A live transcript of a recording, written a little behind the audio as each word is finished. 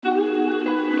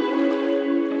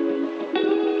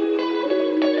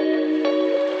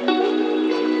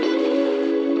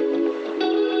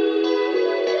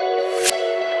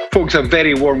folks, a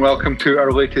very warm welcome to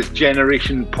our latest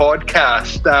Generation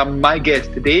podcast. My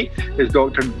guest today is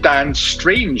Dr. Dan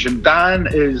Strange, and Dan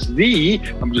is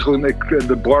I'm just looking at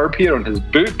the blurb here on his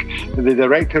book, the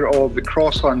director of the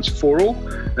Crosslands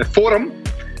Forum.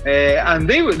 And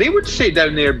they would say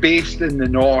down there based in the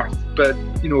north, but,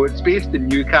 it's based in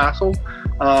Newcastle.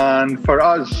 And for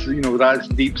us, that's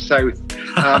deep south.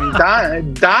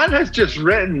 Dan has just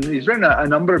written a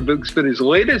number of books, but his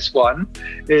latest one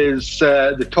is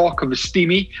The Talk of the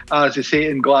Steamy, as they say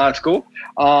in Glasgow.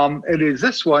 It is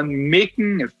this one,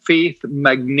 Making Faith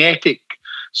Magnetic.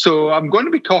 So I'm going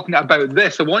to be talking about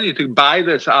this. I want you to buy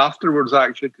this afterwards,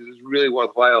 actually, because it's really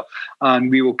worthwhile,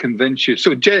 and we will convince you.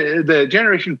 So the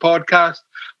Generation Podcast,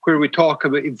 where we talk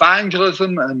about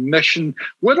evangelism and mission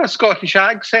with a Scottish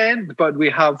accent, but we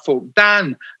have folk.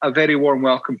 Dan, a very warm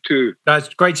welcome too.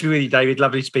 It's great to be with you, David.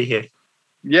 Lovely to be here.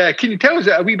 Yeah, can you tell us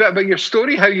a wee bit about your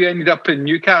story, how you ended up in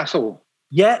Newcastle?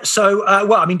 Yeah, so,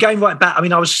 going right back,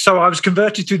 I was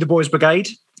converted through the Boys Brigade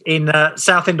in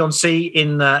Southend-on-Sea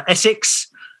in Essex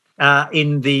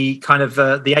in the kind of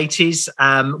the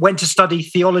 80s. Went to study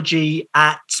theology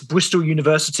at Bristol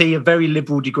University, a very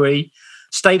liberal degree.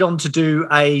 Stayed on to do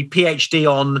a PhD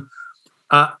on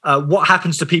what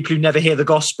happens to people who never hear the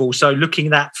gospel. So looking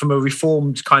at that from a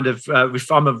Reformed kind of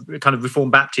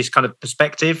Reformed Baptist kind of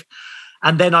perspective.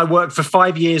 And then I worked for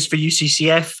 5 years for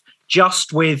UCCF,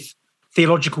 just with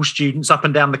theological students up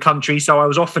and down the country. So I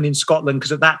was often in Scotland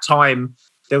because at that time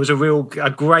there was a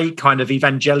great kind of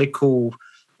evangelical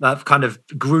kind of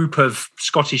group of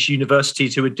Scottish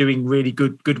universities who were doing really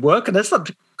good work. And that's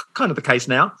kind of the case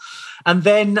now. And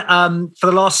then for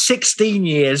the last 16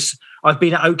 years, I've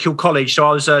been at Oak Hill College. So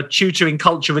I was a tutor in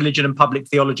culture, religion and public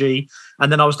theology.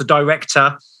 And then I was the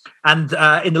director. And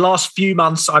in the last few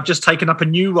months, I've just taken up a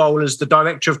new role as the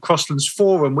director of Crosslands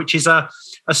Forum, which is a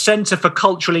centre for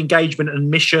cultural engagement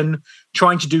and mission,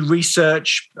 trying to do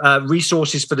research,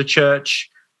 resources for the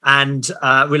church and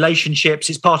relationships.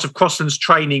 It's part of Crosslands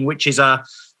Training, which is a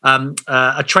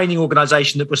training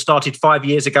organisation that was started 5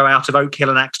 years ago out of Oak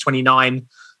Hill and Acts 29.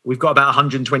 We've got about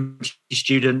 120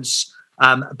 students,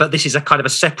 but this is a kind of a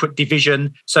separate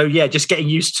division. So, yeah, just getting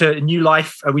used to a new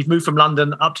life. We've moved from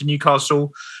London up to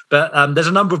Newcastle, but there's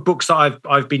a number of books that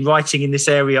I've been writing in this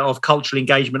area of cultural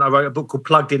engagement. I wrote a book called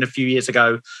Plugged In a few years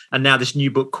ago, and now this new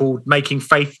book called Making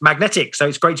Faith Magnetic. So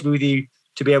it's great to be with you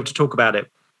to be able to talk about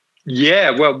it. Yeah,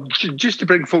 well, just to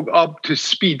bring folk up to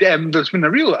speed, there's been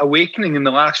a real awakening in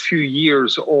the last few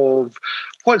years of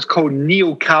what's called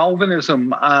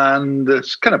neo-Calvinism, and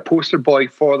this kind of poster boy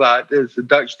for that is the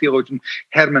Dutch theologian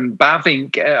Herman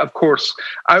Bavinck. Of course,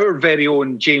 our very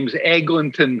own James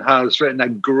Eglinton has written a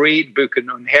great book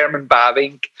on Herman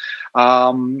Bavinck.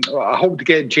 I hope to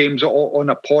get James on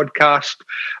a podcast.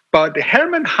 But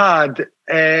Herman had,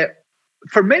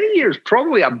 for many years,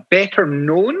 probably a better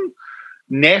known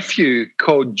nephew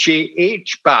called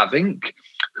J.H. Bavinck,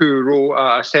 who wrote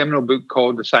a seminal book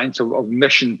called The Science of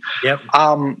Mission. Yep.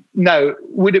 Now,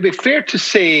 would it be fair to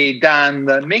say, Dan,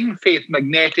 that Making Faith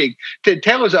Magnetic, to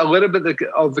tell us a little bit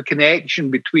of the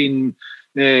connection between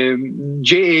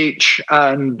J.H.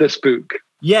 and this book?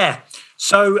 Yeah.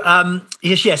 So,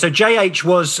 So J.H.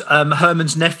 was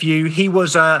Herman's nephew. He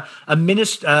was a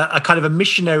minister, a kind of a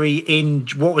missionary in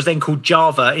what was then called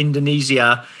Java,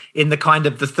 Indonesia, in the kind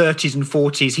of the 30s and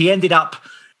 40s. He ended up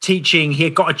teaching. He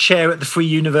had got a chair at the Free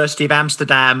University of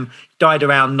Amsterdam. Died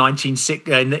around in the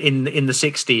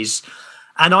 60s,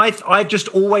 and I've just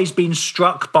always been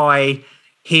struck by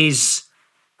his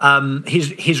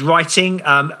writing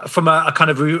from a kind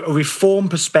of a reform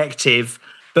perspective,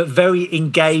 but very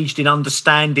engaged in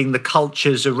understanding the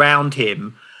cultures around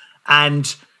him.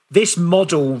 And this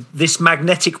model, this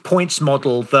magnetic points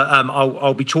model that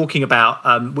I'll be talking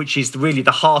about, which is really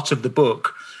the heart of the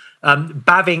book,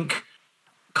 Bavinck,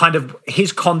 kind of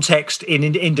his context in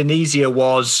Indonesia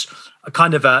was a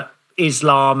kind of a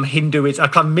Islam, Hinduism, a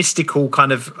kind of mystical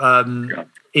kind of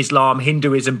Islam,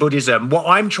 Hinduism, Buddhism. What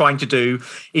I'm trying to do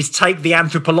is take the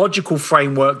anthropological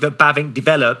framework that Bavinck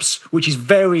develops, which is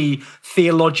very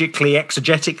theologically,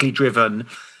 exegetically driven,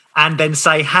 and then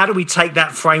say, how do we take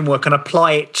that framework and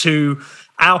apply it to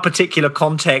our particular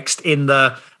context in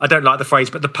the, I don't like the phrase,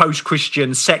 but the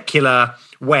post-Christian secular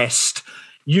West,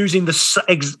 using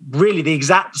the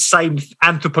exact same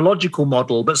anthropological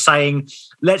model, but saying,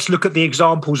 let's look at the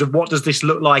examples of what does this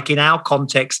look like in our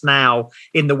context now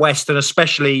in the West, and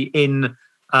especially in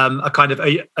a kind of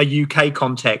a UK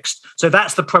context. So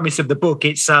that's the premise of the book.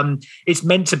 It's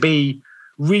meant to be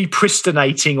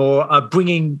repristinating or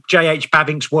bringing J.H.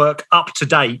 Bavinck's work up to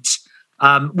date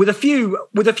with a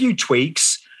few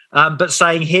tweaks, but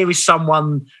saying here is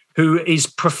someone who is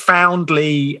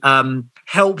profoundly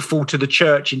helpful to the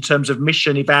church in terms of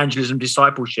mission, evangelism,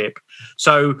 discipleship.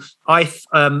 So I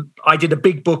did a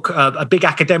big book, a big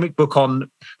academic book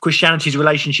on Christianity's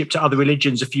relationship to other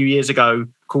religions a few years ago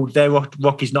called Their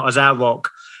Rock is Not As Our Rock.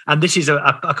 And this is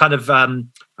a kind of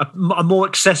a more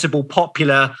accessible,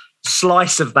 popular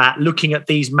slice of that, looking at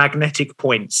these magnetic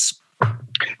points.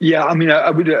 Yeah, I mean, I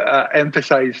would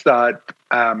emphasize that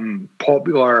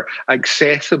popular,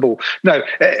 accessible. Now,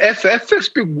 if this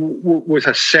book was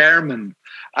a sermon,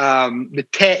 the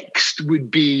text would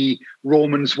be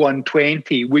Romans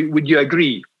 1:20. Would you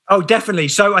agree? Oh, definitely.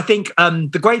 So I think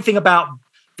the great thing about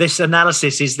this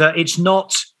analysis is that it's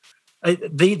not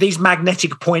these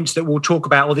magnetic points that we'll talk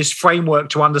about, or this framework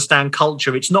to understand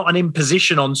culture. It's not an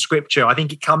imposition on Scripture. I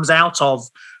think it comes out of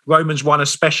Romans 1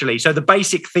 especially. So the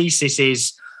basic thesis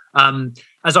is,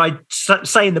 as I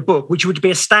say in the book, which would be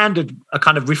a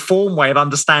kind of reform way of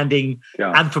understanding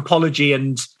anthropology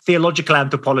and theological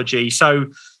anthropology. So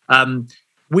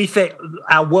we think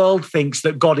our world thinks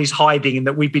that God is hiding and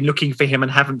that we've been looking for him and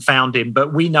haven't found him.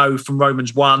 But we know from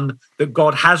Romans 1 that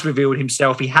God has revealed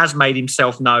himself. He has made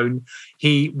himself known.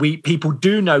 People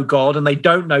do know God and they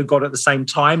don't know God at the same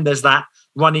time. There's that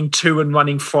running to and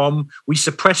running from. We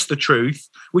suppress the truth,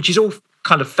 which is all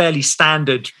kind of fairly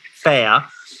standard fare.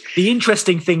 The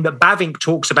interesting thing that Bavinck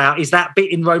talks about is that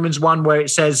bit in Romans 1 where it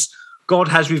says, God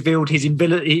has revealed his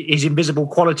invisible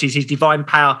qualities, his divine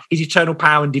power, his eternal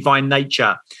power and divine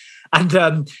nature.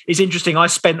 And it's interesting. I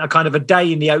spent a kind of a day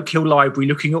in the Oak Hill Library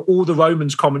looking at all the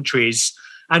Romans commentaries,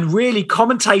 and really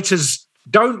commentators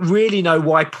don't really know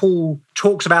why Paul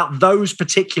talks about those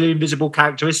particular invisible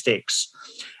characteristics.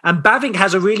 And Bavinck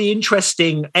has a really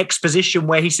interesting exposition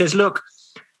where he says, look,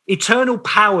 eternal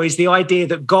power is the idea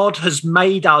that God has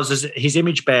made us as his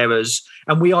image bearers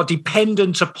and we are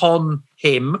dependent upon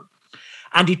him.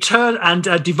 And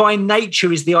divine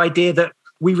nature is the idea that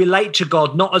we relate to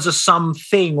God not as a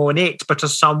something or an it, but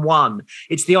as someone.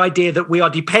 It's the idea that we are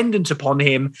dependent upon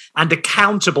him and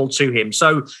accountable to him.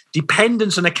 So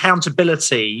dependence and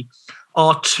accountability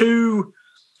are two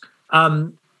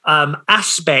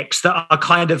aspects that are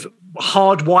kind of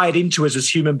hardwired into us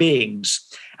as human beings.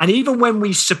 And even when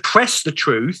we suppress the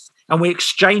truth and we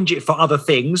exchange it for other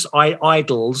things,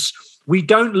 idols, we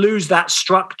don't lose that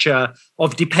structure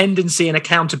of dependency and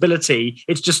accountability.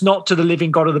 It's just not to the living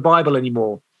God of the Bible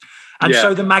anymore. And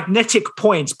so the magnetic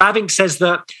points, Bavinck says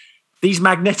that these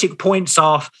magnetic points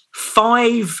are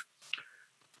 5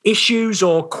 issues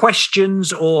or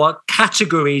questions or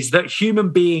categories that human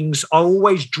beings are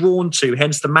always drawn to,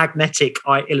 hence the magnetic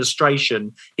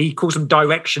illustration. He calls them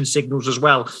direction signals as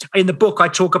well. In the book, I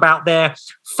talk about their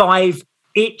 5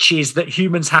 itches that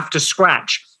humans have to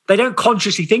scratch. They don't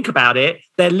consciously think about it.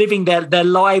 They're living their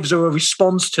lives are a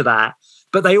response to that.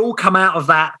 But they all come out of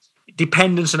that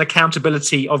dependence and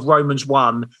accountability of Romans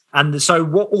 1. And so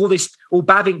what all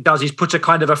Bavinck does is put a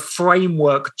kind of a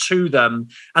framework to them.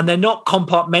 And they're not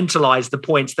compartmentalized, the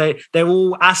points. They're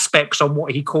all aspects on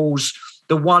what he calls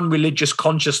the one religious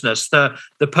consciousness, the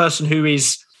person who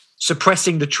is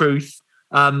suppressing the truth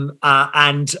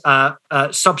and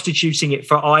substituting it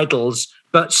for idols,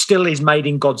 but still is made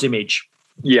in God's image.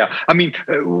 Yeah, I mean,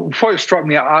 what struck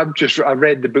me, I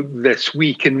read the book this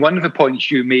week, and one of the points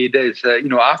you made is,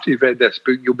 after you've read this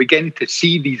book, you'll begin to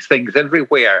see these things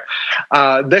everywhere.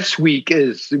 This week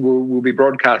will be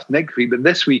broadcast next week, but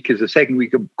this week is the second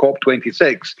week of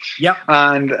COP26. Yeah,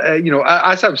 and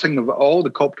as I was thinking of all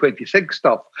the COP26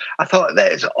 stuff, I thought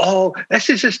this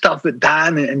is the stuff that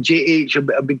Dan and JH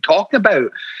have been talking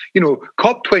about.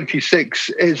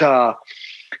 COP26 is a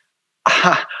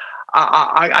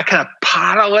kind of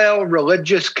parallel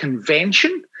religious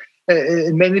convention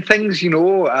in many things, and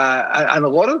a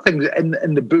lot of things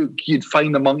in the book you'd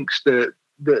find amongst the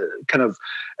kind of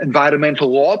environmental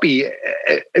lobby.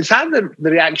 Is that the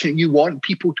reaction you want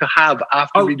people to have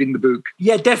after reading the book?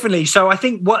 Yeah, definitely. So I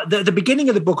think the beginning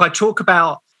of the book, I talk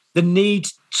about the need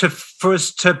for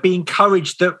us to be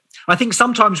encouraged that I think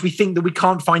sometimes we think that we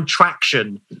can't find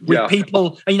traction with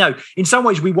people. In some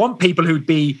ways we want people who'd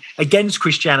be against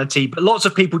Christianity, but lots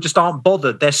of people just aren't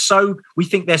bothered. We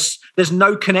think there's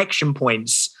no connection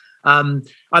points.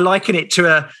 I liken it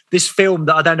to this film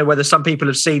that I don't know whether some people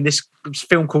have seen, this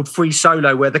film called Free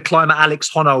Solo, where the climber Alex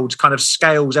Honnold kind of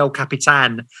scales El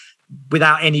Capitan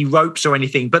without any ropes or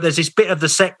anything. But there's this bit of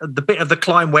the bit of the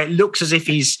climb where it looks as if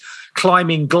he's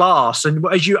climbing glass, and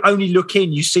as you only look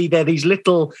in, you see there these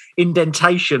little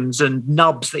indentations and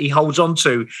nubs that he holds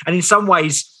onto. And in some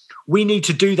ways, we need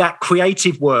to do that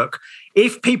creative work.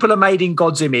 If people are made in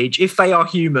God's image, if they are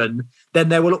human, then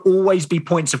there will always be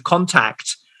points of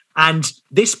contact. And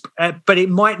but it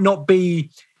might not be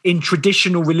in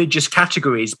traditional religious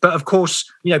categories. But of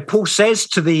course, Paul says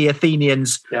to the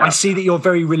Athenians, I see that you're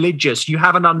very religious. You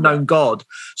have an unknown God.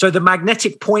 So the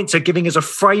magnetic points are giving us a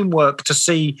framework to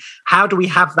see how do we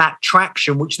have that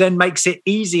traction, which then makes it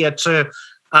easier to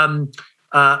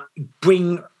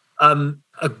bring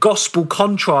a gospel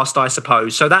contrast, I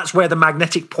suppose. So that's where the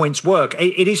magnetic points work.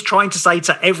 It is trying to say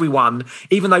to everyone,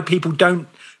 even though people don't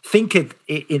think of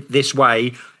it this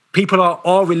way, people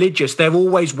are religious. They're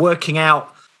always working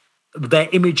out their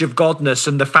image of godness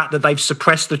and the fact that they've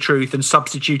suppressed the truth and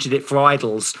substituted it for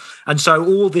idols. And so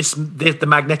all the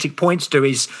magnetic points do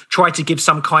is try to give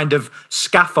some kind of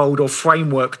scaffold or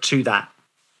framework to that.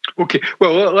 Okay,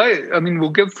 well, we'll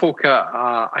give folk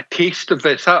a taste of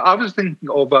this. I was thinking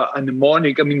of a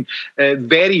mnemonic.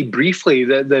 Very briefly,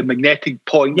 the magnetic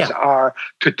points are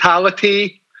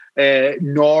totality,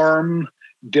 norm,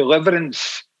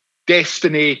 deliverance,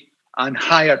 destiny, and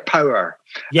higher power.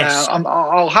 Yes,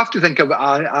 I'll have to think of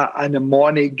a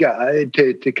mnemonic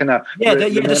to kind of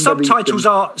the subtitles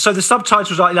are so. The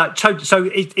subtitles are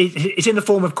it's in the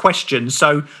form of questions.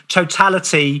 So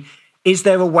totality: is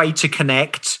there a way to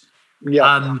connect?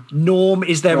 Norm: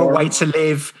 is there a way to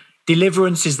live?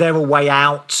 Deliverance: is there a way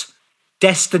out?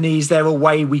 Destiny: is there a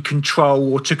way we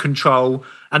control or to control?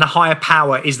 And a higher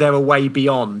power: is there a way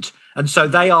beyond? And so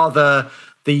they are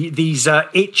these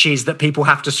itches that people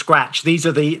have to scratch. These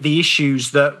are the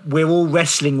issues that we're all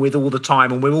wrestling with all the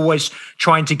time, and we're always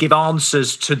trying to give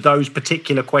answers to those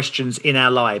particular questions in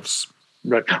our lives.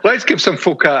 Right. Let's give some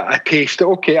folk a taste.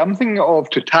 Okay, I'm thinking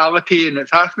of totality, and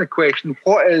it's asking the question,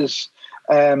 what is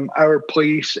our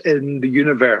place in the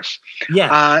universe?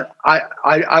 Yeah.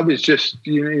 I was just,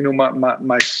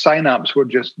 my synapses were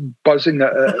just buzzing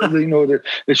at,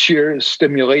 the sheer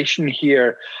stimulation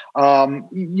here.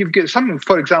 You've got something,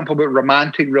 for example, about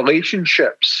romantic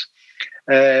relationships.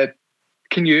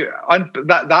 Can you,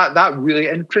 that really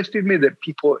interested me, that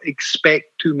people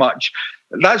expect too much.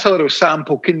 That's a little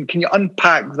sample. Can you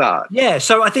unpack that? Yeah,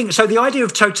 so I think the idea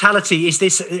of totality is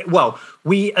this. Well,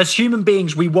 we as human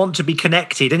beings, we want to be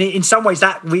connected, and in some ways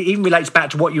that even relates back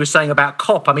to what you were saying about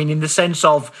COP. I mean, in the sense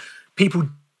of people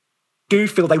do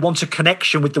feel they want a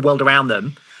connection with the world around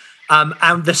them,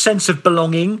 and the sense of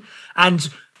belonging. And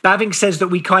Bavinck says that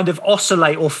we kind of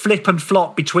oscillate or flip and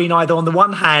flop between either, on the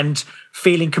one hand,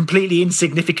 feeling completely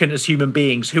insignificant as human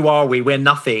beings. Who are we? We're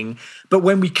nothing. But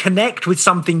when we connect with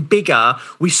something bigger,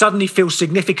 we suddenly feel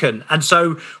significant. And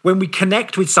so when we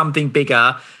connect with something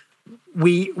bigger,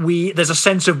 there's a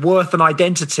sense of worth and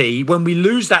identity. When we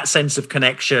lose that sense of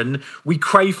connection, we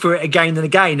crave for it again and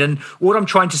again. And what I'm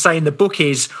trying to say in the book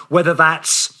is, whether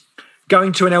that's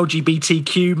going to an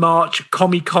LGBTQ march,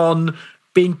 Comic-Con,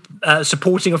 being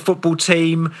supporting a football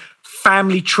team,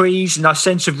 family trees and our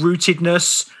sense of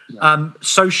rootedness,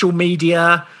 social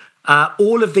media,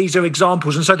 all of these are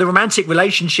examples. And so the romantic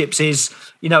relationships is,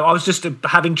 I was just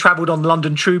having travelled on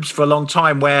London tubes for a long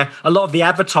time, where a lot of the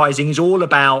advertising is all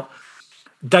about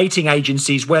dating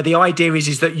agencies, where the idea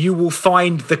is that you will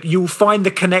find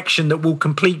the connection that will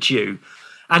complete you.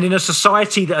 And in a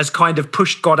society that has kind of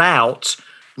pushed God out,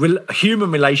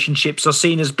 human relationships are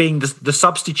seen as being the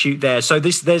substitute there. So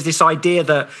there's this idea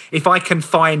that if I can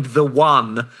find the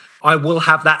one, I will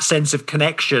have that sense of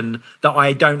connection that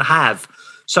I don't have.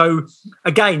 So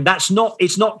again, it's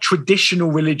not traditional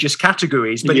religious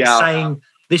categories, but it's saying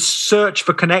this search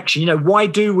for connection. Why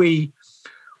do we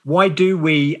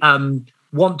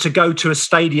want to go to a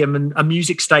stadium, and a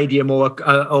music stadium or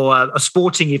a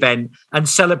sporting event, and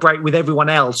celebrate with everyone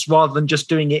else rather than just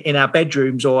doing it in our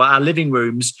bedrooms or our living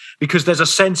rooms? Because there's a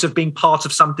sense of being part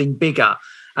of something bigger.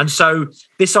 And so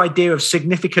this idea of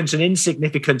significance and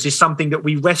insignificance is something that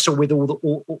we wrestle with all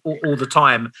the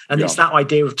time. And it's that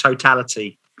idea of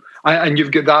totality. And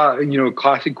you've got that,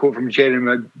 classic quote from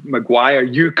Jerry Maguire,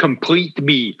 "You complete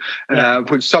me,"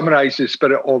 which summarizes the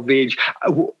spirit of the age.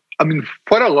 I mean,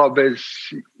 what I love is,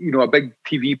 a big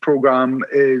TV program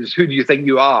is Who Do You Think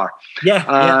You Are? Yeah.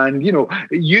 And, you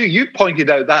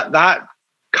pointed out that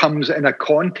comes in a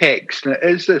context, and it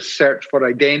is this search for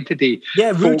identity.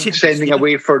 Yeah, folks sending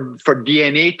away for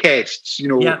DNA tests,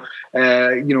 I'm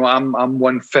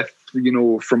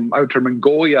 1/5, from Outer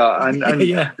Mongolia and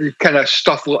kind of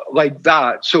stuff like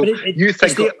that. So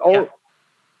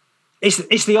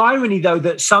it's the irony, though,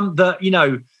 that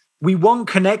we want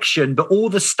connection, but all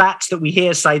the stats that we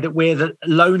hear say that we're the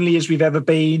loneliest we've ever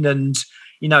been, and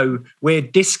we're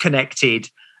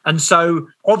disconnected. And so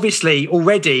obviously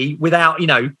already, without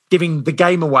giving the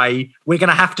game away, we're going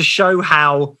to have to show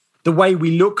how the way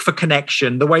we look for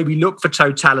connection, the way we look for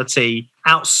totality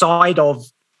outside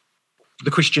of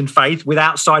the Christian faith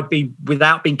without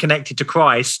being connected to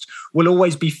Christ will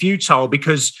always be futile,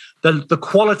 because the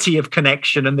quality of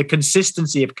connection and the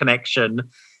consistency of connection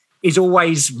is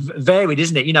always varied,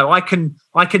 isn't it? I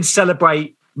can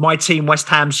celebrate my team, West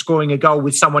Ham, scoring a goal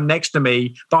with someone next to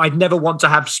me, but I'd never want to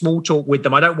have small talk with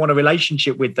them. I don't want a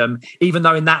relationship with them, even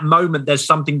though in that moment there's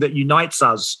something that unites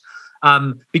us,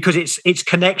 because it's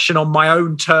connection on my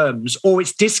own terms, or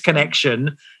it's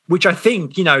disconnection, which I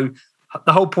think,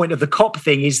 the whole point of the COP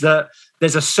thing is that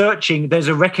there's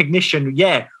a recognition,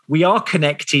 we are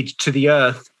connected to the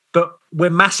earth, but we're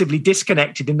massively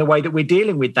disconnected in the way that we're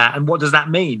dealing with that. And what does that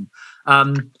mean?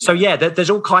 There's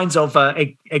all kinds of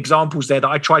examples there that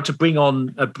I try to bring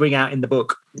out in the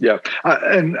book. Yeah,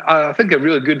 and I think a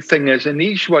really good thing is, in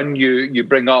each one you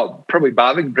bring up, probably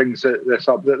Bavinck brings this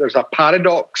up, that there's a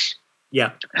paradox.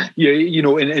 Yeah,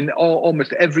 in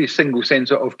almost every single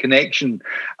sense of connection,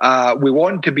 we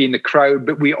want to be in the crowd,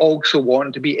 but we also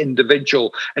want to be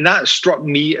individual, and that struck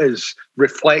me as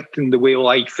reflecting the way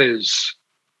life is.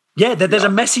 Yeah, there's a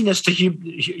messiness to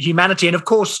humanity, and of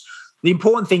course, the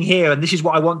important thing here, and this is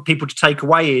what I want people to take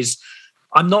away, is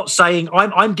I'm not saying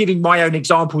I'm giving my own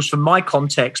examples from my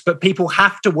context, but people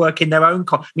have to work in their own.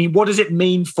 What does it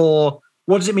mean for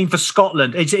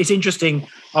Scotland? It's interesting.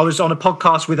 I was on a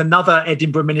podcast with another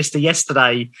Edinburgh minister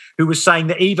yesterday who was saying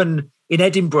that even in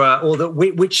Edinburgh, or that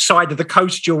which side of the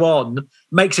coast you're on,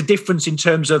 makes a difference in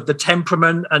terms of the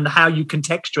temperament and how you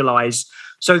contextualize.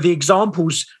 So the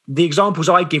examples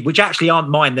I give, which actually aren't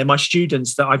mine, they're my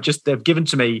students that they've given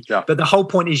to me. Yeah. But the whole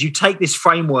point is, you take this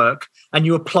framework and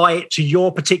you apply it to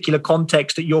your particular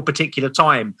context at your particular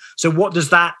time. So what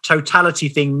does that totality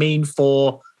thing mean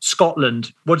for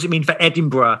Scotland? What does it mean for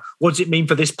Edinburgh? What does it mean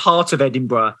for this part of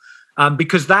Edinburgh?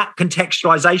 Because that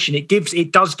contextualization,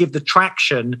 it does give the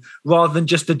traction rather than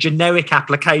just a generic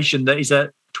application that is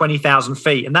at 20,000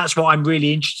 feet. And that's what I'm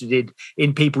really interested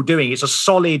in people doing. It's a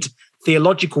solid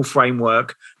theological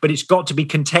framework, but it's got to be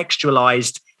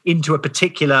contextualized into a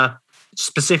particular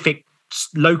specific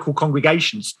local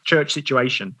congregation's church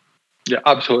situation. Yeah,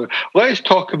 absolutely. Let's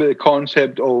talk about the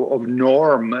concept of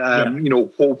norm.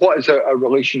 What is a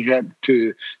relationship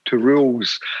to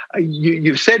rules?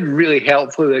 You've said really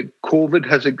helpfully that COVID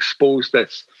has exposed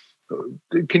this.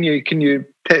 Can you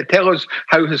tell us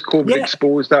how has COVID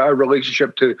exposed our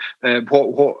relationship to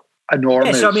what a norm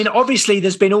is? So, obviously,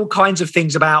 there's been all kinds of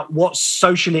things about what's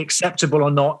socially acceptable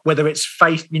or not, whether it's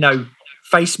face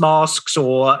masks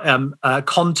or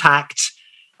contact.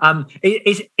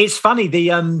 It's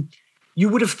funny. You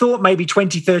would have thought maybe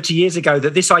 20, 30 years ago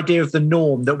that this idea of the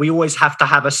norm, that we always have to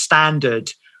have a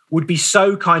standard, would be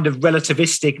so kind of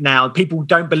relativistic now. People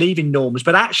don't believe in norms.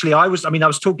 But actually, I was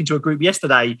talking to a group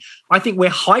yesterday. I think we're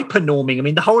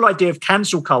hyper-norming. The whole idea of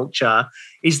cancel culture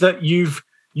is that you've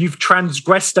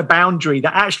transgressed a boundary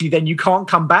that actually then you can't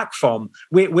come back from.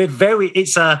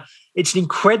 It's an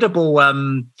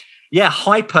incredible,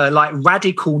 hyper, like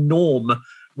radical norm,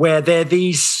 where there are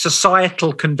these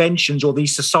societal conventions or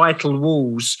these societal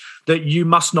rules that you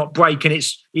must not break, and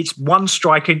it's one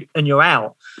strike and you're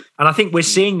out. And I think we're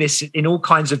seeing this in all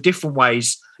kinds of different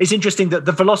ways. It's interesting that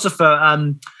the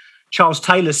philosopher Charles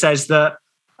Taylor says that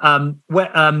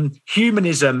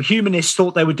humanists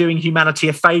thought they were doing humanity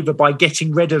a favor by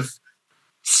getting rid of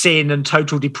sin and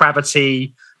total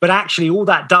depravity. But actually, all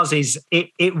that does is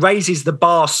it raises the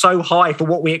bar so high for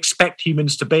what we expect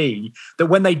humans to be that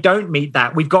when they don't meet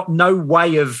that, we've got no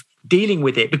way of dealing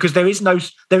with it, because there is no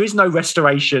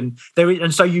restoration.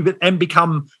 And so you then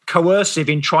become coercive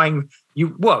in trying.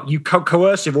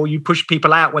 Coercive, or you push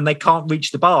people out when they can't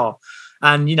reach the bar.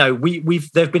 And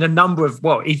there've been a number of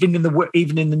even in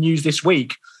the news this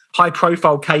week, high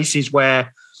profile cases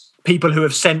where people who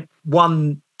have sent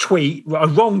one tweet,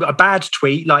 a bad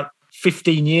tweet, like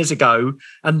 15 years ago,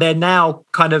 and they're now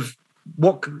kind of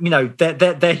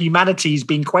their humanity is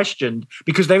being questioned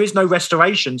because there is no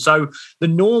restoration. So the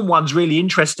norm one's really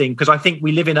interesting, because I think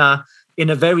we live in a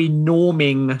very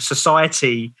norming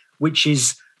society, which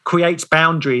creates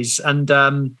boundaries, and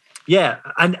they're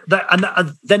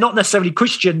not necessarily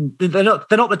Christian. They're not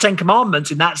the Ten Commandments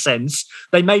in that sense.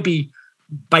 They may be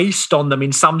based on them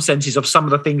in some senses of some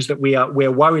of the things that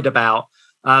we're worried about.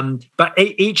 But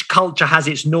each culture has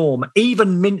its norm,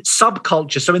 even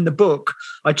subculture. So in the book,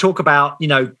 I talk about,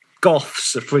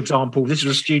 Goths, for example. This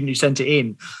was a student who sent it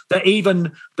in, that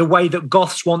even the way that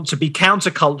Goths want to be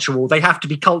countercultural, they have to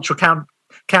be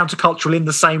countercultural in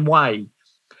the same way.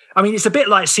 It's a bit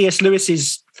like C.S.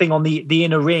 Lewis's thing on the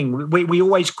inner ring. We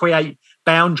always create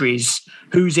boundaries,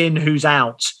 who's in, who's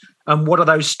out, and what are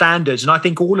those standards. And I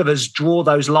think all of us draw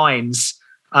those lines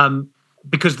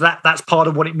because that's part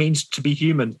of what it means to be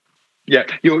human. Yeah,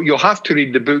 you'll have to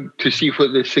read the book to see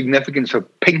what the significance of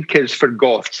pink is for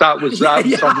goths. That was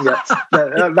something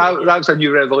that's a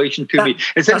new revelation to me.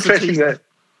 It's interesting that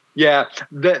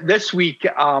this week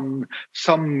the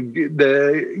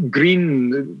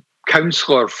Green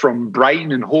councillor from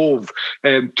Brighton and Hove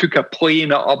took a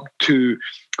plane up to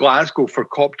Glasgow for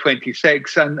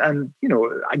COP26, and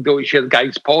I don't share the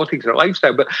guy's politics or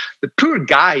lifestyle, but the poor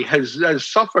guy has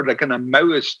suffered a kind of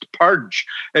Maoist purge.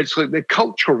 It's like the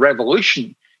Cultural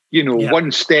Revolution,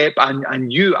 one step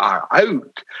and you are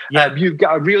out. You've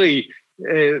got a really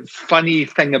funny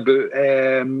thing about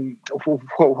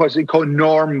what was it called,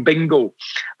 Norm Bingo.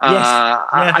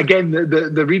 Again,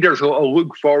 the readers will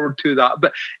look forward to that.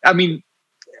 But I mean,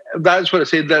 that's what I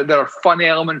said. There are fun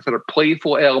elements, there are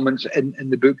playful elements in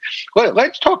the book.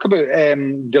 Let's talk about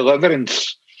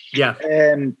deliverance. Yeah.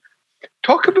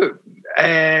 Talk about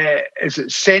is it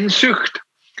Sehnsucht?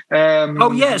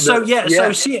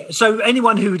 So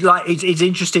anyone who is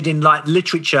interested in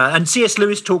literature, and C.S.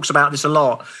 Lewis talks about this a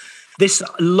lot. This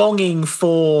longing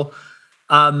for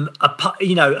a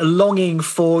longing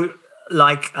for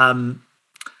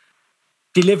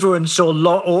deliverance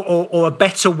or a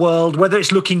better world, whether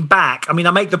it's looking back. I mean,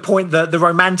 I make the point that the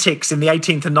Romantics in the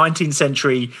 18th and 19th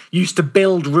century used to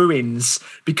build ruins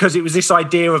because it was this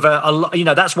idea of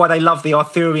that's why they love the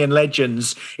Arthurian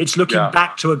legends. It's looking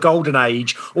back to a golden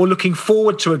age or looking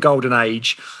forward to a golden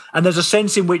age. And there's a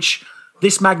sense in which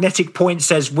this magnetic point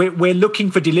says we're looking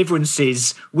for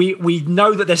deliverances. We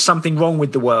know that there's something wrong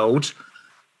with the world,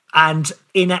 and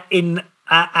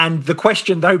and the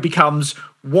question though becomes,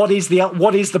 what is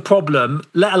the problem,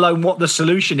 let alone what the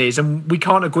solution is, and we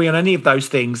can't agree on any of those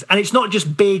things. And it's not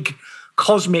just big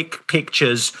cosmic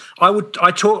pictures. I want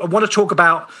to talk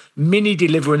about mini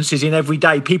deliverances in every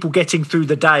day, people getting through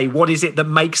the day. What is it that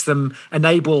makes them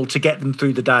unable to get them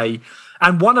through the day?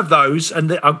 And one of those,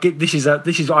 and this is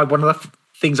one of the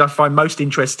things I find most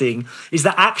interesting, is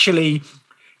that actually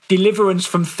deliverance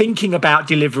from thinking about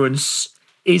deliverance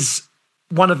is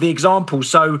one of the examples.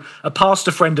 So a pastor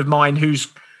friend of mine who's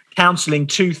counselling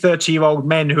two 30-year-old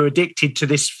men who are addicted to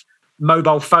this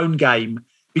mobile phone game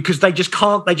because they just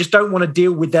don't want to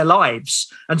deal with their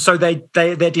lives. And so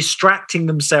they're distracting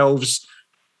themselves,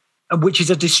 which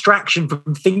is a distraction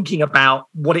from thinking about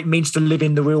what it means to live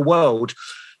in the real world.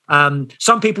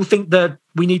 Some people think that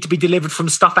we need to be delivered from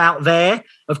stuff out there.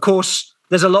 Of course,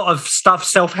 there's a lot of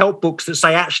self-help books that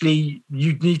say actually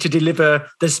you need to deliver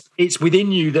this. It's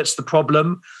within you that's the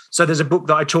problem. So there's a book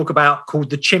that I talk about called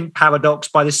The Chimp Paradox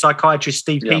by this psychiatrist,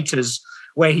 Steve Peters,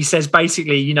 where he says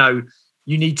basically,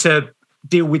 you need to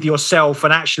deal with yourself,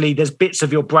 and actually there's bits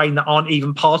of your brain that aren't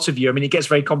even part of you. I mean, it gets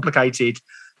very complicated.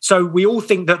 So we all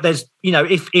think that there's,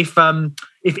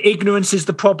 if ignorance is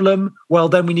the problem, well,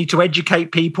 then we need to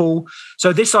educate people.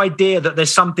 So this idea that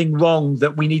there's something wrong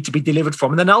that we need to be delivered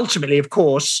from. And then ultimately, of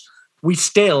course, we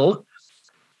still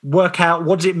work out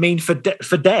what does it mean for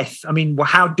death? I mean,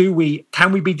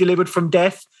 can we be delivered from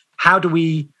death? How do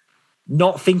we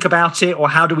not think about it, or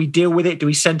how do we deal with it? Do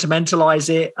we sentimentalize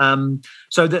it?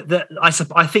 So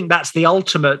I think that's the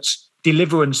ultimate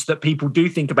deliverance that people do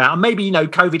think about. And maybe,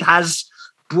 COVID has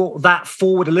brought that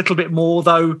forward a little bit more,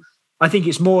 though. I think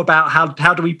it's more about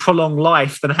how do we prolong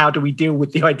life than how do we deal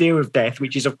with the idea of death,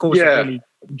 which is, of course, really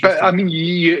interesting. But I mean,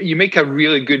 you make a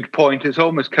really good point. It's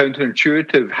almost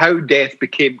counterintuitive how death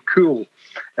became cool.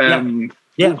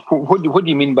 What do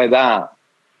you mean by that?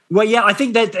 Well, I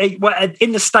think that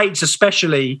in the States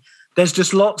especially, there's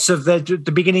just lots of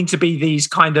the beginning to be these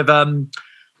kind of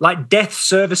like death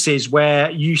services where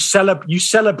you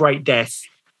celebrate death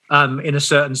in a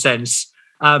certain sense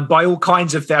by all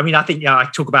kinds of things. I mean, I think I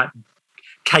talk about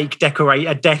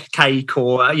a death cake,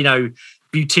 or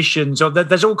beauticians, or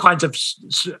there's all kinds of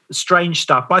strange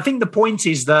stuff. But I think the point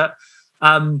is that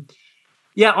I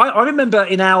remember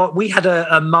we had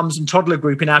a mums and toddler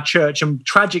group in our church, and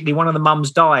tragically one of the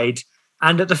mums died.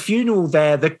 And at the funeral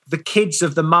there, the kids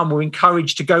of the mum were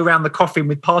encouraged to go around the coffin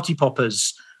with party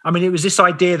poppers. I mean, it was this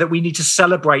idea that we need to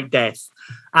celebrate death.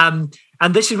 And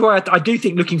this is where I do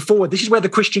think, looking forward, this is where the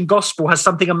Christian gospel has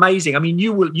something amazing. I mean,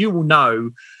 you will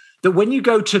know that when you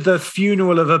go to the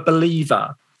funeral of a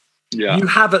believer, you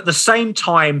have at the same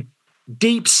time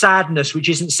deep sadness, which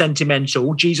isn't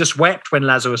sentimental. Jesus wept when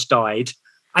Lazarus died.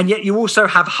 And yet you also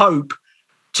have hope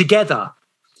together.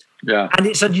 Yeah. And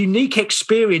it's a unique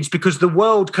experience because the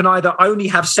world can either only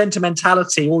have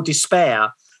sentimentality or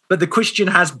despair, but the Christian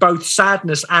has both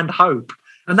sadness and hope.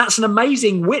 And that's an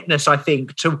amazing witness, I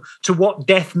think, to what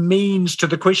death means to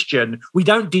the Christian. We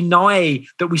don't deny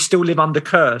that we still live under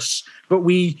curse, but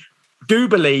we do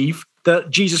believe that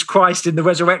Jesus Christ in the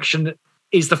resurrection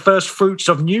is the first fruits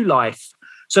of new life.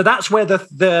 So that's where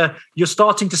you're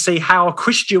starting to see how a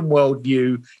Christian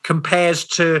worldview compares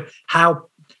to how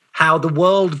the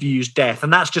world views death.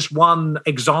 And that's just one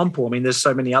example. I mean, there's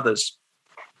so many others.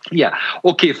 Yeah.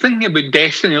 Okay. Thinking about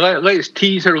destiny, let's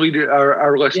tease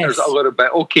our listeners a little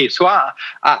bit. Okay. So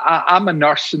I'm a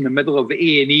nurse in the middle of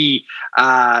A&E.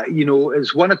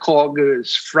 It's 1 o'clock.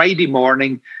 It's Friday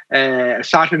morning,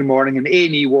 Saturday morning in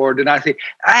A&E ward, and I say,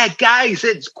 guys,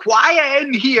 it's quiet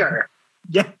in here.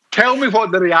 Yeah. Tell me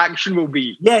what the reaction will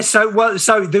be. Yeah. So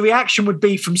the reaction would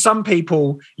be from some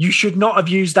people, you should not have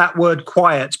used that word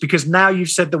quiet, because now you've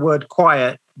said the word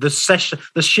quiet, the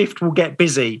shift will get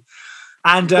busy.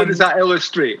 And what does that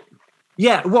illustrate?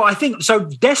 Yeah, well, I think so.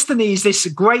 Destiny is this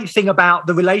great thing about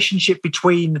the relationship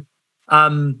between,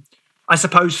 I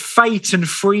suppose, fate and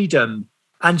freedom.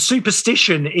 And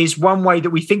superstition is one way that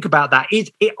we think about that.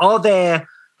 Are there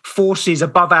forces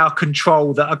above our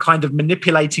control that are kind of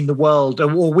manipulating the world,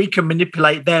 or we can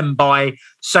manipulate them by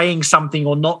saying something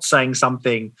or not saying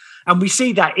something? And we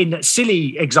see that in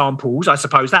silly examples, I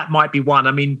suppose. That might be one.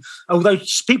 I mean, although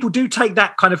people do take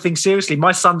that kind of thing seriously.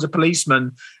 My son's a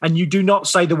policeman, and you do not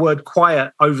say the word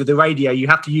quiet over the radio. You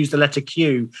have to use the letter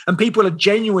Q. And people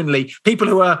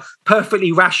who are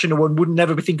perfectly rational and wouldn't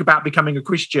never think about becoming a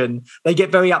Christian, they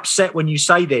get very upset when you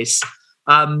say this.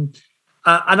 But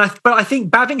I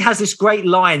think Bavinck has this great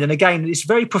line, and again, it's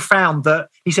very profound, that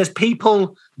he says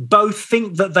people both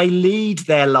think that they lead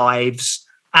their lives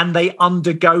and they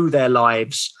undergo their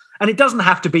lives. And it doesn't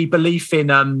have to be belief in.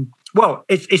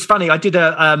 It's funny. I did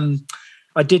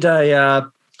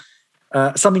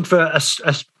something for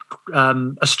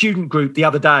a student group the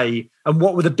other day, and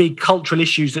what were the big cultural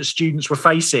issues that students were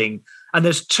facing. And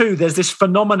there's this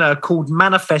phenomena called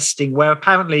manifesting, where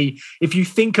apparently if you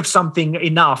think of something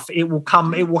enough, it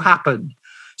will happen.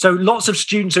 So lots of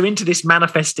students are into this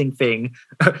manifesting thing.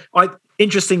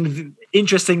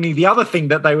 Interestingly, the other thing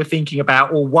that they were thinking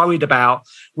about or worried about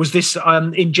was this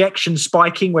injection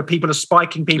spiking, where people are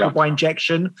spiking people by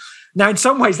injection. Now, in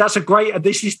some ways, that's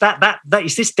this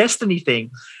is this destiny thing.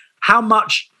 How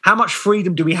much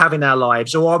freedom do we have in our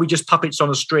lives, or are we just puppets on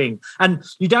a string? And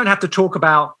you don't have to talk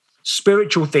about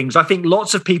spiritual things. I think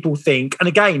lots of people think, and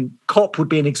again, COP would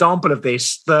be an example of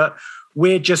this, that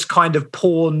we're just kind of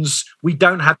pawns. We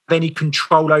don't have any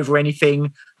control over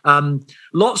anything.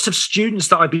 Lots of students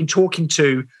that I've been talking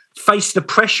to face the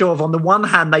pressure of, on the one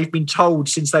hand, they've been told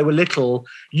since they were little,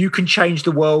 you can change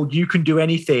the world, you can do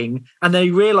anything. And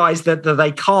they realize that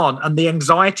they can't, and the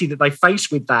anxiety that they face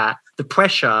with that, the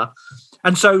pressure.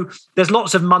 And so there's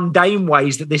lots of mundane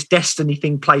ways that this destiny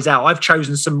thing plays out. I've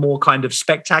chosen some more kind of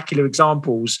spectacular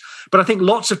examples, but I think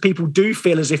lots of people do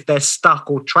feel as if they're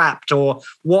stuck or trapped, or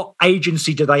what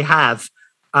agency do they have?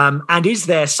 And is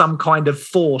there some kind of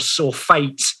force or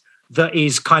fate that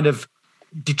is kind of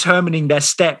determining their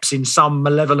steps in some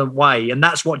malevolent way? And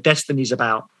that's what destiny is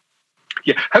about.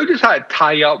 Yeah. How does that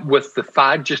tie up with the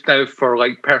fad just now for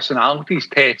like personalities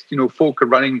tests? Folk are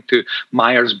running to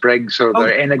Myers-Briggs or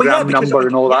their Enneagram number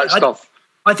and all that stuff.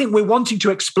 I think we're wanting to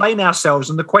explain ourselves.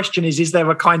 And the question is there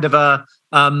a kind of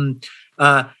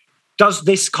does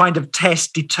this kind of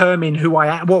test determine who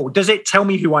I am? Well, does it tell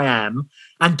me who I am?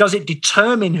 And does it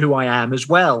determine who I am as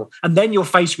well? And then you're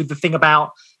faced with the thing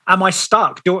about, am I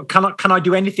stuck? Can I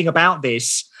do anything about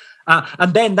this?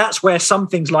 And then that's where some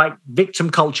things like victim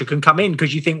culture can come in,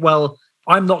 because you think, well,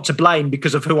 I'm not to blame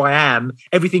because of who I am.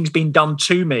 Everything's been done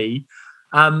to me.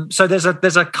 So there's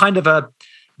a kind of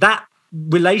that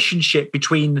relationship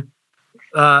between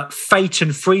fate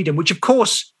and freedom, which of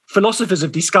course philosophers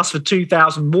have discussed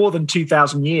for more than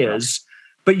 2,000 years.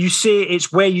 But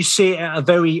it's where you see it at a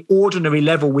very ordinary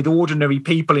level with ordinary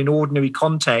people in ordinary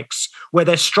contexts where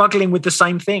they're struggling with the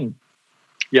same thing.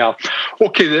 Yeah.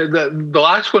 Okay. The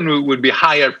last one would be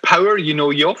higher power.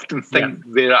 You often think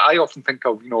I often think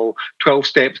of, 12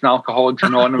 steps in Alcoholics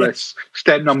Anonymous. Yes.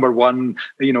 Step number 1,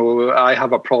 I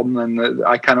have a problem and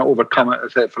I cannot overcome it,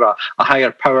 except for a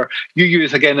higher power. You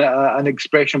use, again, an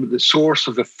expression with the source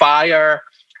of the fire.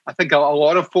 I think a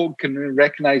lot of folk can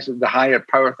recognize the higher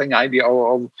power thing, idea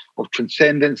of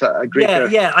transcendence, a greater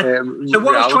So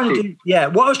what I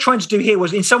was trying to do here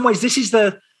was, in some ways, this is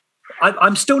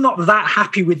I'm still not that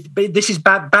happy with this. Is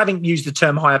Bavinck used the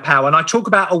term higher power, and I talk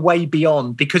about a way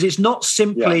beyond, because it's not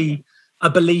simply a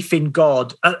belief in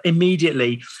God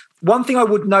immediately. One thing I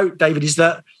would note, David, is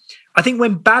that I think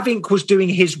when Bavinck was doing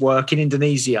his work in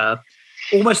Indonesia,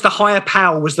 almost the higher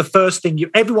power was the first thing.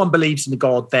 Everyone believes in the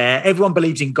God there. Everyone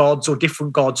believes in gods or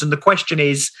different gods. And the question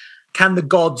is, can the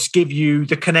gods give you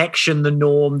the connection, the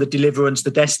norm, the deliverance,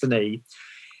 the destiny?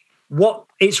 what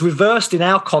it's reversed in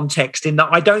our context, in that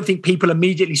I don't think people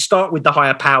immediately start with the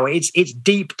higher power. It's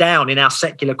deep down in our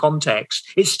secular context.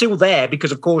 It's still there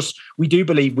because, of course, we do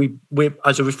believe we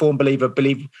as a Reformed believer,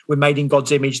 believe we're made in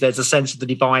God's image. There's a sense of the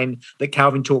divine that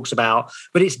Calvin talks about,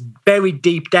 but it's buried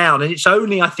deep down. And it's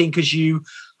only, I think, as you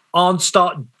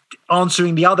start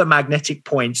answering the other magnetic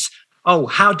points. Oh,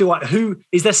 who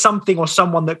is there something or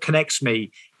someone that connects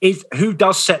me? Who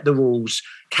does set the rules?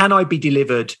 Can I be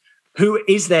delivered? Who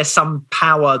is there some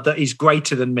power that is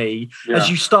greater than me? Yeah. As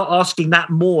you start asking that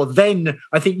more, then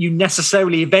I think you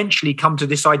necessarily eventually come to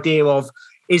this idea of,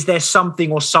 is there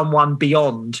something or someone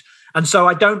beyond? And so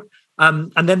I don't,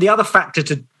 and then the other factor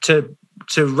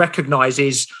to recognize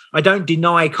is I don't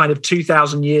deny kind of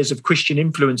 2,000 years of Christian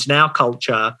influence in our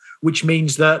culture, which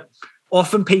means that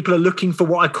often people are looking for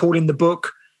what I call in the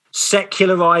book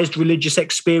secularized religious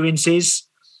experiences.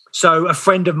 So a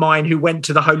friend of mine who went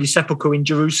to the Holy Sepulchre in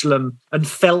Jerusalem and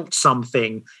felt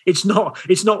something. It's not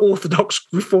Orthodox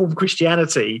Reformed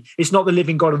Christianity. It's not the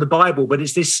living God of the Bible, but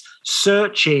it's this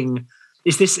searching.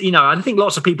 It's this, I think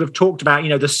lots of people have talked about,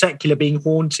 the secular being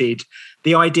haunted,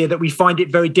 the idea that we find it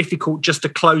very difficult just to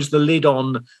close the lid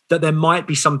on that there might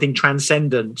be something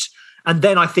transcendent. And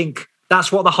then I think that's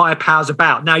what the higher power's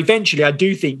about. Now, eventually, I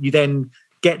do think you then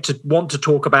get to want to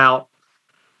talk about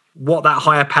what that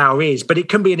higher power is, but it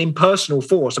can be an impersonal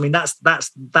force. I mean, that's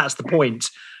the point.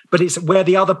 But it's where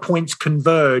the other points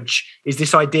converge is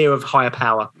this idea of higher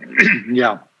power.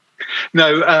 Yeah.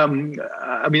 Now,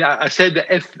 I said that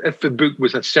if the book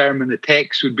was a sermon, the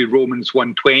text would be Romans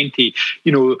 1:20.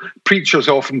 Preachers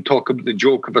often talk about the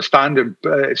joke of a standard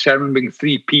sermon being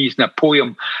 3 P's in a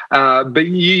poem, but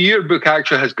your book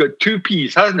actually has got 2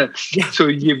 P's, hasn't it? Yeah. So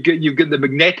you've got the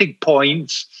magnetic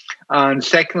points, and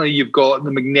secondly, you've got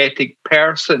the magnetic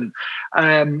person.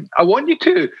 I want you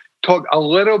to talk a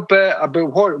little bit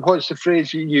about what's the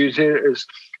phrase you use here is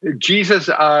Jesus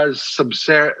as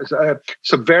subversive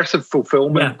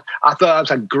fulfillment. Yeah. I thought that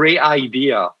was a great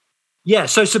idea. Yeah,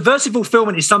 so subversive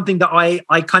fulfillment is something that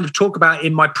I kind of talk about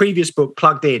in my previous book,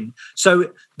 Plugged In.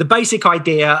 So the basic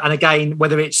idea, and again,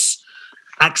 whether it's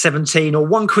Acts 17 or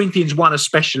 1 Corinthians 1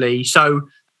 especially, so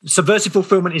subversive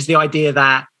fulfillment is the idea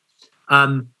that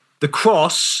the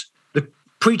cross, the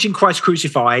preaching Christ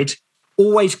crucified,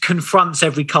 always confronts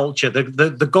every culture.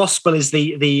 The gospel is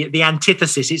the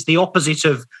antithesis. It's the opposite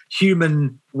of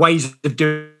human ways of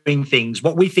doing things.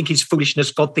 What we think is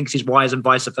foolishness, God thinks is wise, and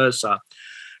vice versa.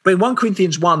 But in 1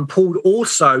 Corinthians 1, Paul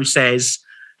also says,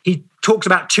 he talks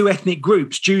about 2 ethnic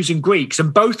groups, Jews and Greeks,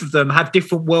 and both of them have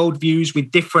different worldviews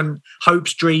with different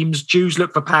hopes, dreams. Jews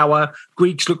look for power,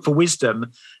 Greeks look for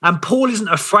wisdom. And Paul isn't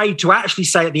afraid to actually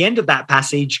say at the end of that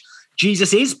passage,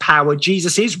 Jesus is power,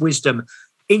 Jesus is wisdom,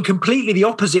 in completely the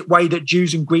opposite way that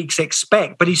Jews and Greeks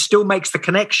expect, but he still makes the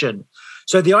connection.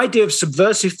 So the idea of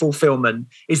subversive fulfillment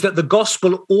is that the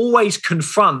gospel always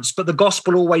confronts, but the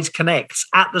gospel always connects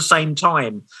at the same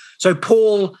time. So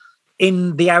Paul,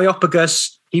 in the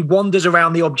Areopagus, he wanders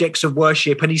around the objects of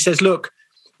worship and he says, look,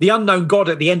 the unknown God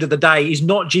at the end of the day is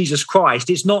not Jesus Christ.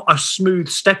 It's not a smooth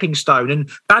stepping stone. And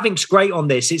Bavinck's great on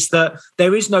this. It's that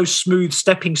there is no smooth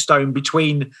stepping stone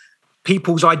between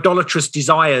people's idolatrous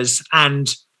desires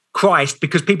and Christ,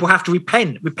 because people have to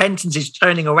repent. Repentance is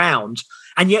turning around,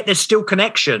 and yet there's still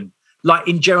connection. Like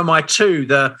in Jeremiah 2,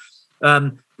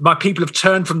 my people have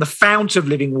turned from the fount of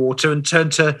living water and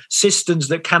turned to cisterns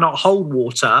that cannot hold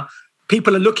water.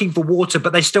 People are looking for water,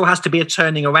 but there still has to be a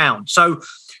turning around. So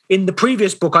in the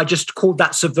previous book, I just called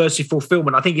that subversive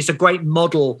fulfillment. I think it's a great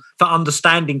model for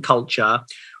understanding culture.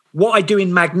 What I do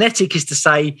in magnetic is to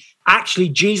say, actually,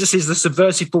 Jesus is the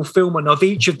subversive fulfillment of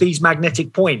each of these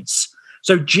magnetic points.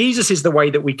 So Jesus is the way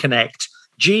that we connect.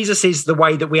 Jesus is the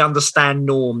way that we understand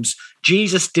norms.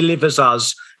 Jesus delivers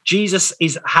us. Jesus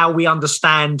is how we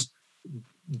understand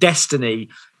destiny.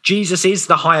 Jesus is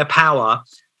the higher power,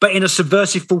 but in a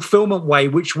subversive fulfillment way,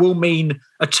 which will mean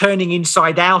a turning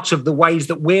inside out of the ways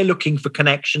that we're looking for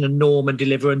connection and norm and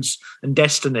deliverance and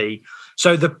destiny.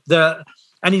 So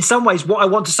and in some ways, what I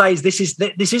want to say is this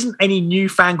isn't any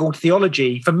newfangled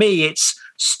theology. For me, it's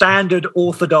standard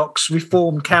Orthodox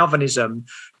Reformed Calvinism.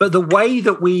 But the way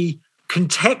that we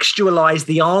contextualize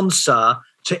the answer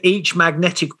to each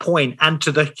magnetic point and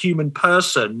to the human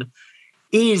person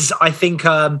is, I think,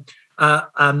 a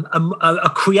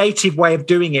creative way of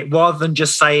doing it, rather than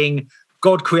just saying,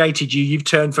 God created you, you've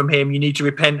turned from him, you need to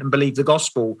repent and believe the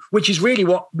gospel, which is really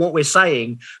what we're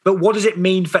saying. But what does it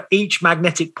mean for each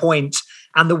magnetic point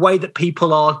and the way that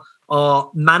people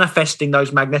are manifesting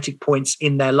those magnetic points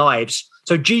in their lives?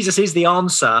 So Jesus is the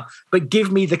answer, but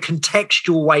give me the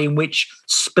contextual way in which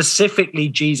specifically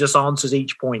Jesus answers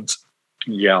each point.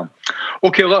 Yeah.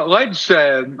 Okay, let's,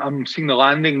 I'm seeing the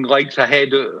landing lights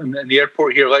ahead in the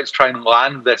airport here. Let's try and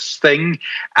land this thing.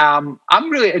 I'm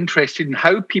really interested in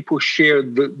how people share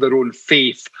their own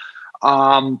faith.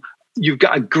 You've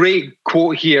got a great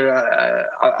quote here.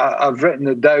 I've written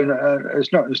it down.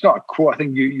 It's not a quote. I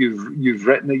think you've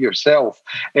written it yourself.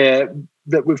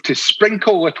 That we've to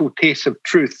sprinkle little tastes of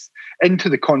truth into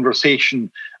the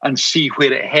conversation and see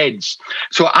where it heads.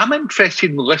 So I'm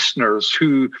interested in listeners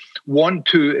who want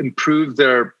to improve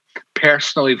their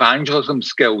personal evangelism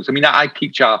skills. I mean, I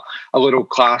teach a little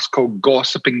class called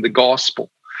Gossiping the Gospel.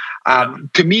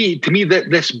 To me, that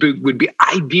this book would be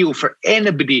ideal for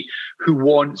anybody who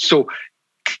wants. So,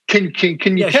 can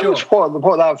you tell us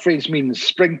what that phrase means?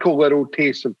 Sprinkle little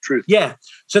taste of truth. Yeah.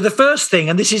 So the first thing,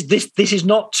 and this is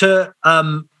not to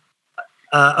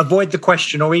avoid the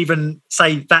question or even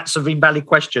say that's an invalid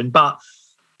question, but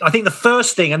I think the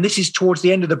first thing, and this is towards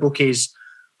the end of the book, is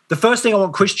the first thing I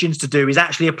want Christians to do is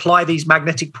actually apply these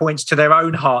magnetic points to their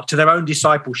own heart, to their own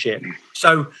discipleship.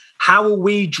 So how are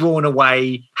we drawn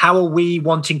away? How are we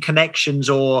wanting connections?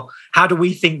 Or how do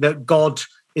we think that God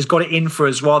has got it in for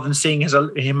us rather than seeing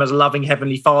him as a loving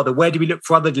Heavenly Father? Where do we look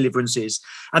for other deliverances?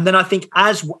 And then I think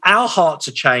as our hearts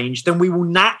are changed, then we will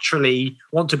naturally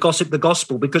want to gossip the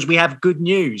gospel because we have good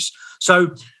news.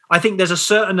 So I think there's a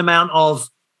certain amount of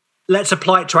let's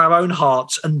apply it to our own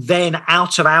hearts, and then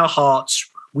out of our hearts,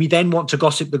 we then want to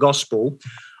gossip the gospel.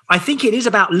 I think it is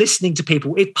about listening to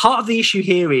people. Part of the issue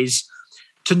here is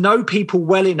to know people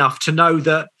well enough to know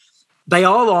that they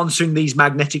are answering these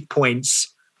magnetic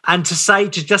points, and to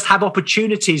just have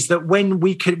opportunities that when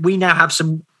we now have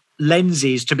some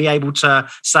lenses to be able to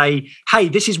say, hey,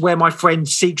 this is where my friend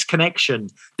seeks connection.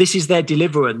 This is their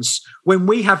deliverance. When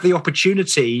we have the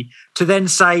opportunity to then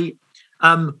say,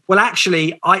 well,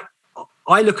 actually, I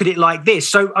look at it like this.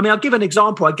 So, I mean, I'll give an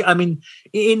example. I mean,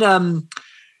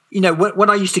 when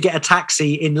I used to get a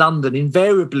taxi in London,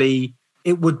 invariably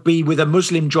it would be with a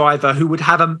Muslim driver who would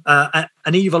have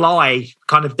an evil eye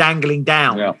kind of dangling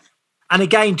down. Yeah. And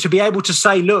again, to be able to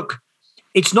say, look,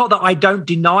 it's not that I don't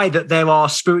deny that there are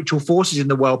spiritual forces in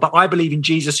the world, but I believe in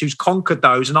Jesus who's conquered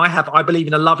those. And I believe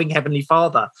in a loving Heavenly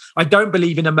Father. I don't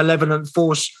believe in a malevolent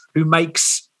force who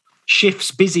makes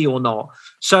shifts busy or not.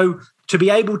 So to be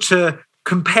able to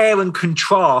compare and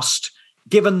contrast,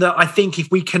 given that I think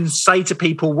if we can say to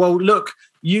people, well, look,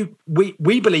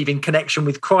 we believe in connection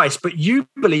with Christ, but you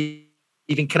believe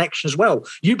in connection as well.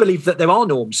 You believe that there are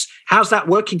norms. How's that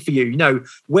working for you?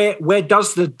 Where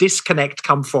does the disconnect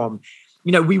come from?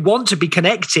 We want to be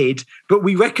connected, but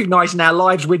we recognize in our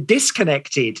lives we're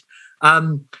disconnected.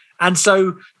 And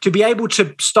so to be able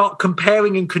to start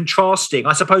comparing and contrasting,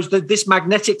 I suppose that this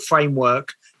magnetic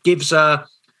framework gives a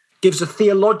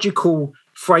theological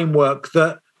framework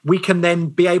that we can then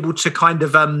be able to kind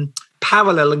of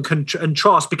parallel and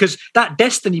contrast, because that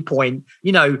destiny point,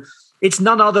 it's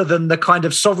none other than the kind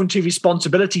of sovereignty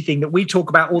responsibility thing that we talk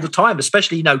about all the time,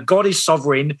 especially, God is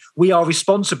sovereign, we are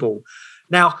responsible.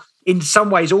 Now, in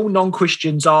some ways, all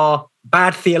non-Christians are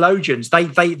bad theologians.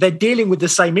 They're dealing with the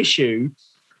same issue,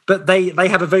 but they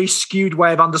have a very skewed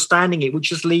way of understanding it, which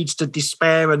just leads to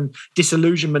despair and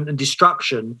disillusionment and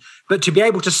destruction. But to be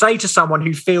able to say to someone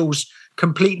who feels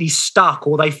completely stuck,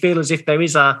 or they feel as if there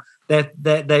is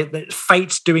their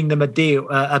fate's doing them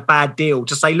a bad deal,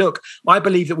 to say, look, I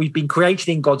believe that we've been created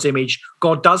in God's image.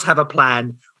 God does have a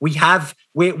plan. We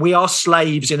are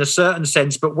slaves in a certain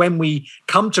sense, but when we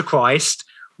come to Christ,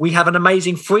 we have an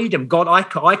amazing freedom.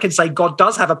 I can say God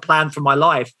does have a plan for my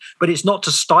life, but it's not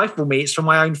to stifle me. It's for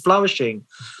my own flourishing.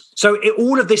 So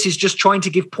all of this is just trying to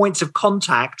give points of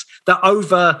contact that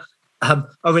over a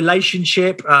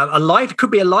relationship,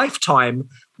 could be a lifetime,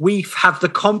 we have the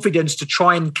confidence to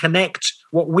try and connect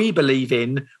what we believe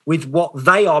in with what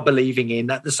they are believing in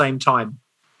at the same time.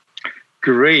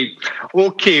 Great.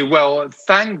 Okay. Well,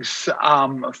 thanks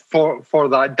for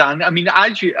that, Dan.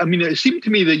 It seemed to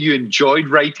me that you enjoyed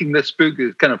writing this book.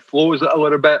 It kind of flows a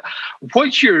little bit.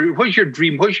 What's your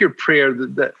dream? What's your prayer?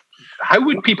 That how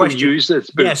would people use this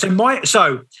book? Yeah.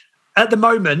 So at the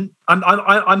moment,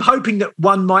 I'm hoping that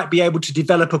one might be able to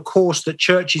develop a course that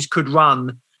churches could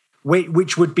run,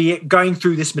 which would be going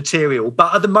through this material.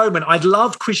 But at the moment, I'd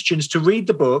love Christians to read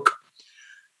the book,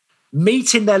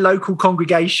 meet in their local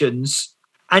congregations,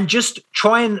 and just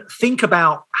try and think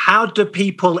about how do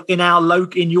people in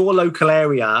your local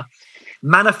area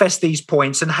manifest these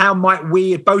points, and how might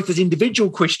we, both as individual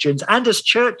Christians and as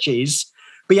churches,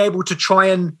 be able to try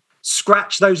and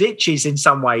scratch those itches in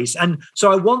some ways. And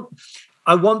so I want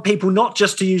I want people not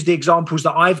just to use the examples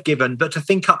that I've given, but to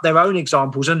think up their own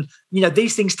examples. And,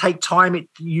 these things take time.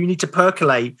 You need to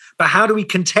percolate. But how do we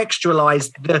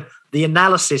contextualize the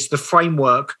analysis, the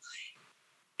framework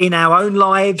in our own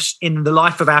lives, in the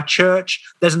life of our church?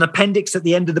 There's an appendix at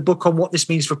the end of the book on what this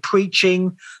means for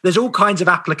preaching. There's all kinds of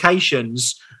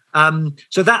applications.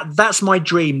 So that's my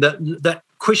dream, that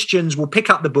Christians will pick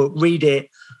up the book, read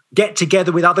it, get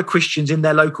together with other Christians in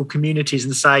their local communities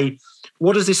and say,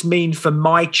 what does this mean for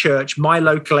my church, my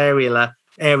local area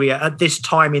at this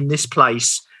time in this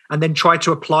place? And then try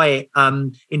to apply it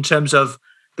in terms of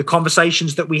the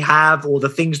conversations that we have or the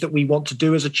things that we want to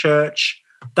do as a church.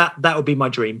 That would be my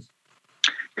dream.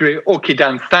 Great. Okay,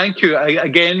 Dan, thank you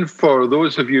again. For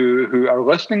those of you who are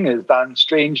listening, it's Dan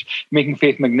Strange, Making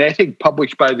Faith Magnetic,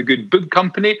 published by the Good Book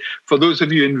Company. For those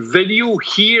of you in video,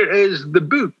 here is the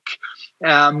book.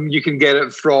 You can get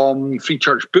it from Free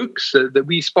Church Books that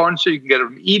we sponsor. You can get it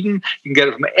from Eden. You can get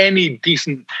it from any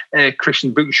decent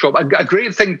Christian bookshop. A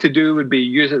great thing to do would be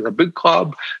use it as a book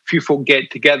club. A few folk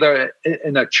get together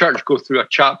in a church, go through a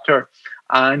chapter.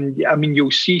 And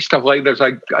you'll see stuff like there's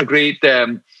a great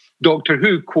Doctor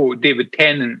Who quote. David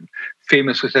Tennant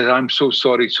famously says, "I'm so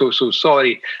sorry, so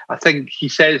sorry." I think he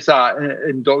says that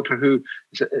in Doctor Who.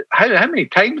 How many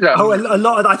times? A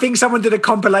lot. I think someone did a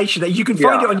compilation that you can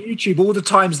find it on YouTube. All the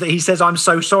times that he says, "I'm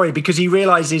so sorry," because he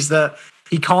realizes that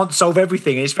he can't solve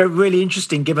everything. And it's really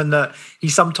interesting, given that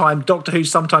Doctor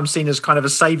Who's sometimes seen as kind of a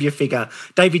savior figure.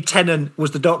 David Tennant was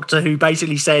the Doctor who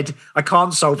basically said, "I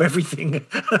can't solve everything."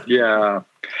 Yeah.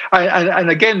 And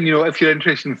again, if you're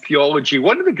interested in theology,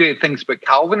 one of the great things about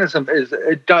Calvinism is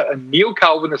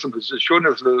neo-Calvinism, as is shown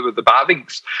as with the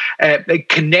Bavinks, it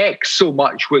connects so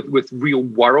much with real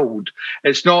world.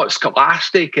 It's not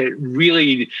scholastic. It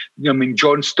really,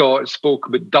 John Stott spoke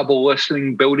about double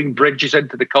listening, building bridges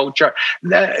into the culture.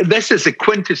 This is a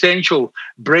quintessential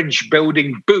bridge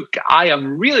building book. I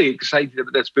am really excited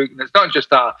about this book, and it's not just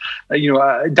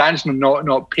Dan's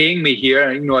not paying me here.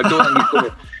 I don't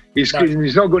think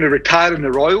he's not going to retire on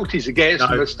the royalties he gets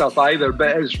from this stuff either,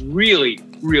 but it's really,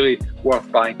 really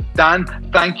worth buying. Dan,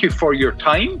 thank you for your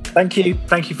time. Thank you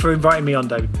for inviting me on,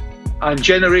 David. And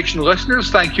Generation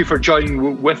listeners, thank you for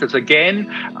joining with us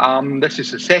again. This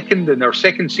is the second in our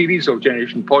second series of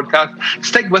Generation Podcast.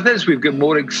 Stick with us. We've got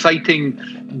more exciting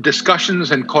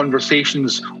discussions and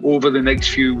conversations over the next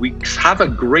few weeks. Have a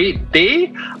great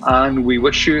day, and we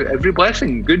wish you every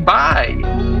blessing.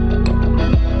 Goodbye.